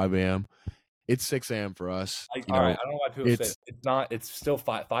unquote 5 a.m. It's 6 a.m. for us. Right, I don't know why people say it's not. It's still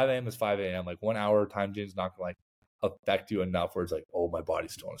 5 a.m. is 5 a.m. 1 hour time change is not going to affect you enough where it's oh, my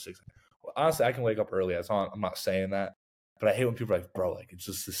body's still on 6 a.m. Well, honestly, I can wake up early. I'm not saying that, but I hate when people are bro, it's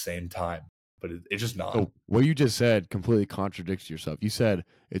just the same time. But it's just not. So what you just said completely contradicts yourself. You said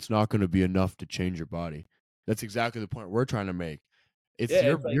it's not going to be enough to change your body. That's exactly the point we're trying to make. It's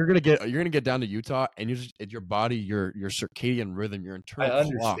Yeah, it's like you're gonna get down to Utah, and your body, your circadian rhythm, your I internal clock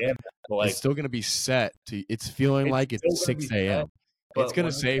understand that, but is like still gonna be set to. It's feeling it's like still it's gonna be 6 set. a.m. It's But gonna when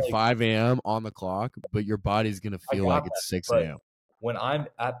it's say like 5 a.m. on the clock, but your body's gonna I feel like got that, it's 6 but a.m. when I'm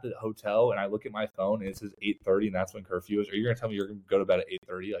at the hotel and I look at my phone and it says 8:30 and that's when curfew is, are you gonna tell me you're gonna go to bed at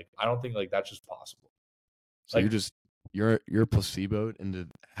 8:30? Like I don't think like that's just possible. So Like you're placeboed into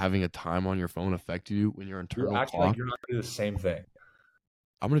having a time on your phone affect you when your you're internal acting like clock. you're not gonna do the same thing.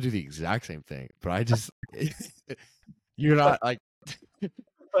 I'm gonna do the exact same thing, but I just you're not like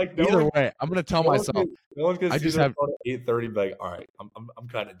Like either way. I'm gonna tell myself no one's gonna I see just their have phone at 8:30 and be like, all right, I'm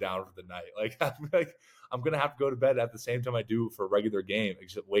cutting it down for the night. Like I'm gonna have to go to bed at the same time I do for a regular game,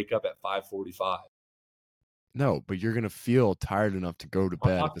 except wake up at 5:45. no, but you're gonna feel tired enough to go to I'm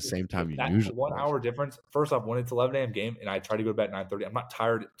bed not at the same time you that usually one would. hour difference. First off, when it's 11 a.m. game and I try to go to bed at 9:30, I'm not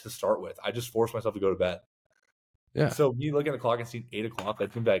tired to start with. I just force myself to go to bed. Yeah, So me looking at the clock and seeing 8 o'clock,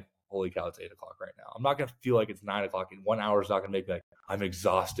 that's gonna be like, holy cow, it's 8 o'clock right now. I'm not gonna feel like it's 9 o'clock. And 1 hour is not gonna make me like I'm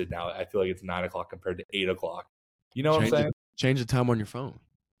exhausted now. I feel like it's 9 o'clock compared to 8 o'clock. You know what I'm change it. saying? Change the time on your phone.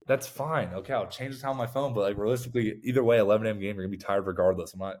 That's fine. Okay, I'll change the time on my phone, but like realistically, either way, 11 a.m. game, you're gonna be tired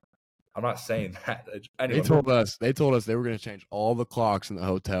regardless. I'm not saying that. Anyway, They told us they were gonna change all the clocks in the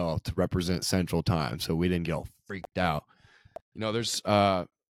hotel to represent Central Time, so we didn't get all freaked out. You know, there's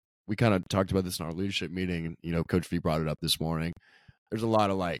we kind of talked about this in our leadership meeting, and Coach V brought it up this morning. There's a lot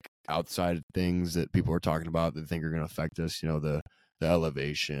of like outside things that people are talking about that think are going to affect us. The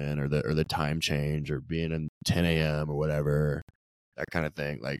elevation or the time change or being in 10 a.m. or whatever, that kind of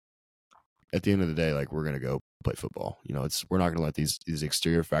thing. Like at the end of the day, like we're going to go play football. We're not going to let these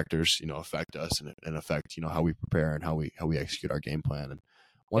exterior factors affect us and affect how we prepare and how we execute our game plan. And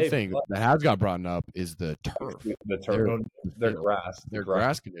one thing that has got brought up is the turf, their grass, their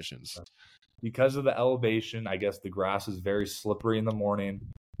grass conditions. Because of the elevation, I guess the grass is very slippery in the morning.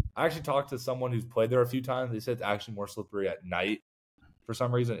 I actually talked to someone who's played there a few times. They said it's actually more slippery at night for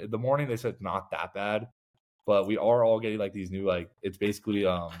some reason. In the morning, they said it's not that bad, but we are all getting like these new it's basically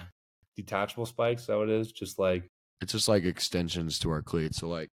detachable spikes. So it is just like it's just like extensions to our cleats. So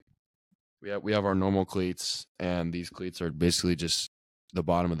like we have our normal cleats, and these cleats are basically just the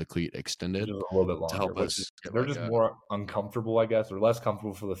bottom of the cleat extended just a little bit longer to help us. They're just more uncomfortable, I guess, or less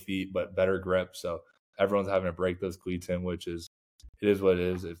comfortable for the feet, but better grip. So everyone's having to break those cleats in, which is it is what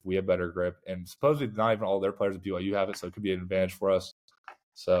it is. If we have better grip, and supposedly not even all their players at BYU have it, so it could be an advantage for us.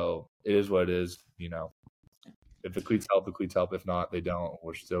 So it is what it is. If the cleats help, the cleats help. If not, they don't.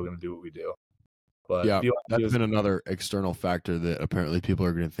 We're still going to do what we do. But yeah, that's been another external factor that apparently people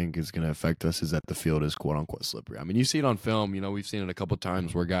are going to think is going to affect us, is that the field is quote unquote slippery. I mean, you see it on film. We've seen it a couple of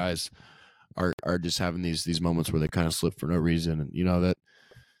times where guys are just having these moments where they kind of slip for no reason, and that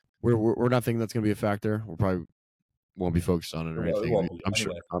we're not thinking that's going to be a factor. We'll probably won't be focused on it or anything. I'm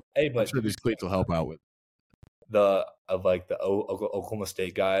sure these cleats will help out with the Oklahoma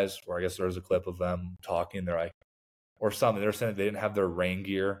State guys, where I guess there was a clip of them talking. They're like, or something. They're saying they didn't have their rain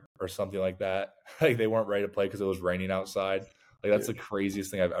gear or something like that. Like they weren't ready to play because it was raining outside. Like that's the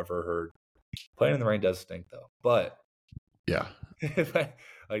craziest thing I've ever heard. Playing in the rain does stink though. But yeah,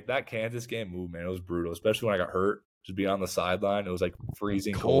 like that Kansas game, man, it was brutal. Especially when I got hurt, just being on the sideline. It was like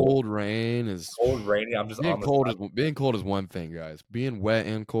freezing cold. Rain is cold, rainy. I'm just being on the cold. Being cold is one thing, guys. Being wet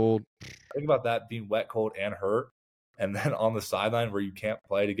and cold. Think about that: being wet, cold, and hurt, and then on the sideline where you can't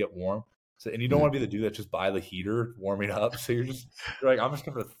play to get warm. So, and you don't want to be the dude that's just by the heater warming up. So you're like, I'm just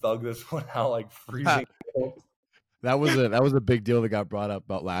gonna thug this one out like freezing. That was a big deal that got brought up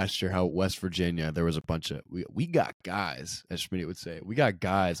about last year. How West Virginia, there was a bunch of we got guys, as Schmidt would say, we got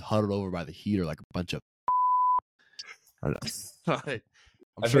guys huddled over by the heater like a bunch of. I'm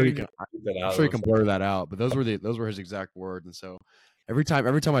sure you can blur that out, but those were his exact words. And so every time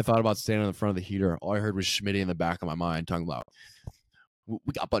I thought about standing in front of the heater, all I heard was Schmidt in the back of my mind talking about,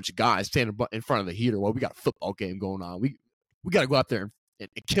 we got a bunch of guys standing in front of the heater. Well, we got a football game going on. We got to go out there and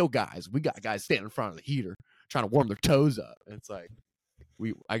kill guys. We got guys standing in front of the heater trying to warm their toes up. And it's like,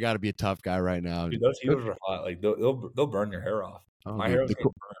 I got to be a tough guy right now. Dude, those heaters are hot. Like they'll burn your hair off. My hair was getting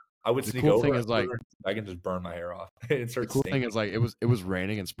burned. I would sneak over. I can just burn my hair off. The cool thing is like it was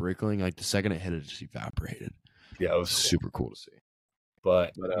raining and sprinkling. Like the second it hit, it just evaporated. Yeah, it was super cool to see.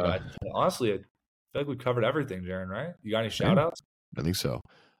 But honestly, I feel like we covered everything, Jaren. Right? You got any shout outs? I think so.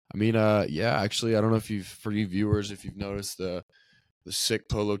 I mean, actually, I don't know for you viewers, if you've noticed the sick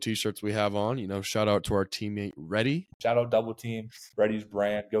polo t-shirts we have on, shout out to our teammate Reddy. Shout out Double Team, Reddy's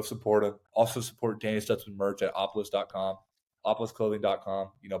brand. Go support him. Also support Danny Stutzman merch at opolis.com, opolisclothing.com.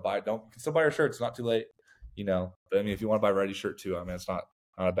 Still buy your shirts. It's not too late. But I mean, if you want to buy Reddy's shirt too, I mean, it's not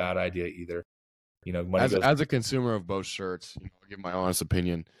a bad idea either. Money goes. As a consumer of both shirts, I'll give my honest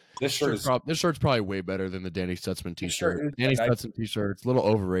opinion. This shirt's probably way better than the Danny Stutzman t-shirt. shirt Danny Stutzman t-shirt's a little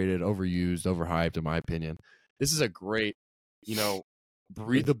overrated, overused, overhyped, in my opinion. This is a great,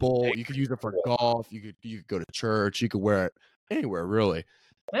 breathable. You could use it for golf. You could go to church. You could wear it anywhere, really.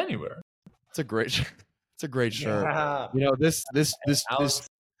 Anywhere. It's a great shirt. It's a great shirt. Yeah. This Alex,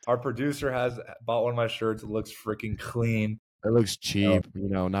 our producer has bought one of my shirts. It looks freaking clean. It looks cheap,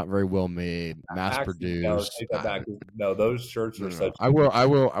 not very well made, mass produced. Take that back. No, those shirts are such. I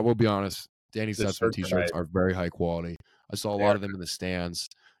will be honest. Danny Stutzman t-shirts are very high quality. I saw a lot of them in the stands,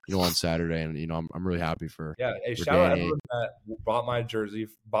 on Saturday, and I'm really happy for. Yeah, hey, for shout out Danny. everyone that bought my jersey,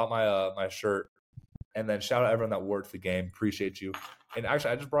 bought my shirt, and then shout out everyone that wore it to the game. Appreciate you. And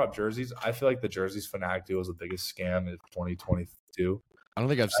actually, I just brought up jerseys. I feel like the jerseys fanatic deal was the biggest scam in 2022. I don't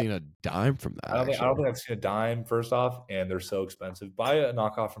think I've seen a dime from that. I don't think I've seen a dime. First off, and they're so expensive. Buy a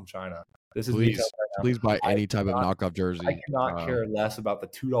knockoff from China. This is please buy any type of knockoff jersey. I cannot care less about the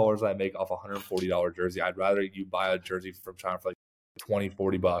 $2 I make off a $140 jersey. I'd rather you buy a jersey from China for like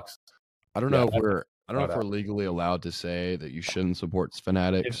 $20-$40. I don't know if we're legally allowed to say that you shouldn't support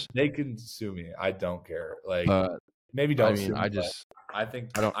fanatics. If they can sue me, I don't care. Like maybe I don't. mean, sue me, I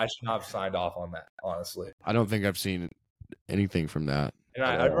think I should not have signed off on that. Honestly, I don't think I've seen anything from that. And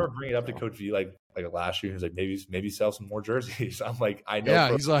I remember bringing it up to Coach V like last year. He was like, maybe sell some more jerseys. I'm like, I know.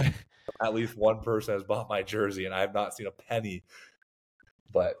 Yeah, he's like, at least one person has bought my jersey, and I have not seen a penny.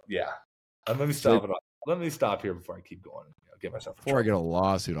 But yeah, let me stop. Let me stop here before I keep going. Get myself before I get a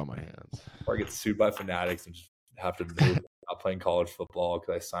lawsuit on my hands. Before I get sued by fanatics and just have to move out playing college football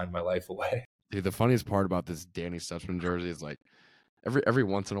because I signed my life away. Dude, the funniest part about this Danny Stutzman jersey is like every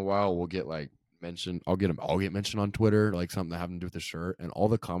once in a while we'll get like mentioned. I'll get mentioned on Twitter, like something that having to do with the shirt, and all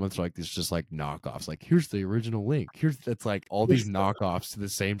the comments are like these just like knockoffs. Like, here's the original link. It's like all these knockoffs to the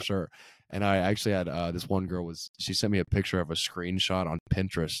same shirt. And I actually had this one girl she sent me a picture of a screenshot on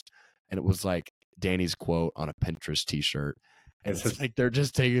Pinterest, and it was like Danny's quote on a Pinterest t-shirt. And it's like they're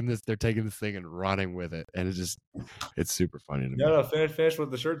taking this thing and running with it, and it's super funny to me. No, finish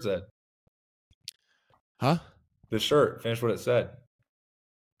what the shirt said. Huh? The shirt. Finish what it said.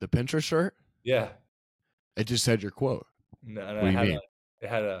 The Pinterest shirt? Yeah. It just said your quote. No, what do you mean? It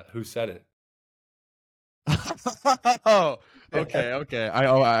had a who said it. Oh, okay.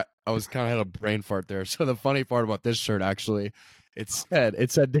 I was kind of had a brain fart there. So the funny part about this shirt, actually, it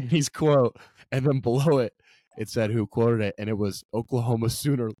said Danny's quote, and then below it said who quoted it, and it was Oklahoma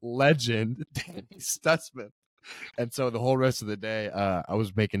Sooner legend Danny Stutzman. And so the whole rest of the day, I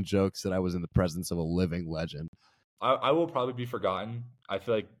was making jokes that I was in the presence of a living legend. I will probably be forgotten. I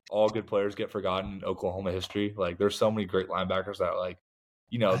feel like all good players get forgotten in Oklahoma history. Like, there's so many great linebackers that, like,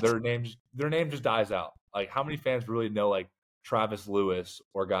 their name just dies out. Like, how many fans really know, like, Travis Lewis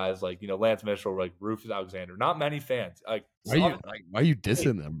or guys like, Lance Mitchell, or like Rufus Alexander? Not many fans. Like, why are you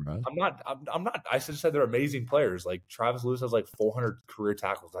dissing them, bro? I'm not. I just said they're amazing players. Like, Travis Lewis has like 400 career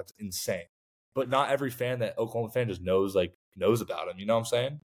tackles. That's insane. But not every Oklahoma fan just knows about him. You know what I'm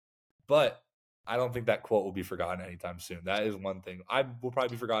saying? But I don't think that quote will be forgotten anytime soon. That is one thing. I will probably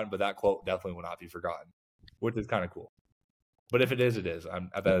be forgotten, but that quote definitely will not be forgotten, which is kind of cool. But if it is, it is. I'm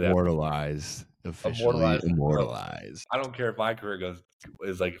at the end of immortalized, officially immortalized. I don't care if my career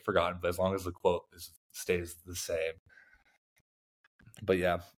is like forgotten, but as long as the quote stays the same. But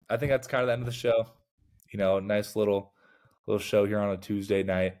yeah, I think that's kind of the end of the show. A nice little show here on a Tuesday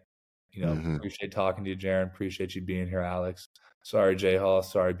night. Appreciate talking to you, Jaren. Appreciate you being here, Alex. Sorry, J Hall.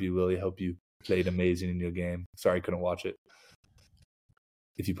 Sorry, B Willie. Hope you played amazing in your game. Sorry, couldn't watch it.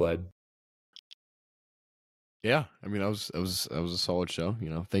 If you played. Yeah, I mean, that was a solid show.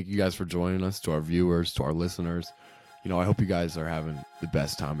 Thank you guys for joining us, to our viewers, to our listeners. I hope you guys are having the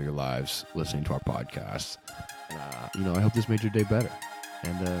best time of your lives listening to our podcast. And, I hope this made your day better.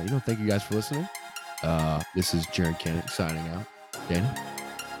 And, thank you guys for listening. This is Jaren Cannon signing out. Danny?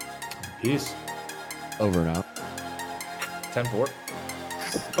 Peace. Over and out.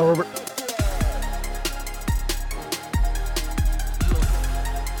 10-4. Over.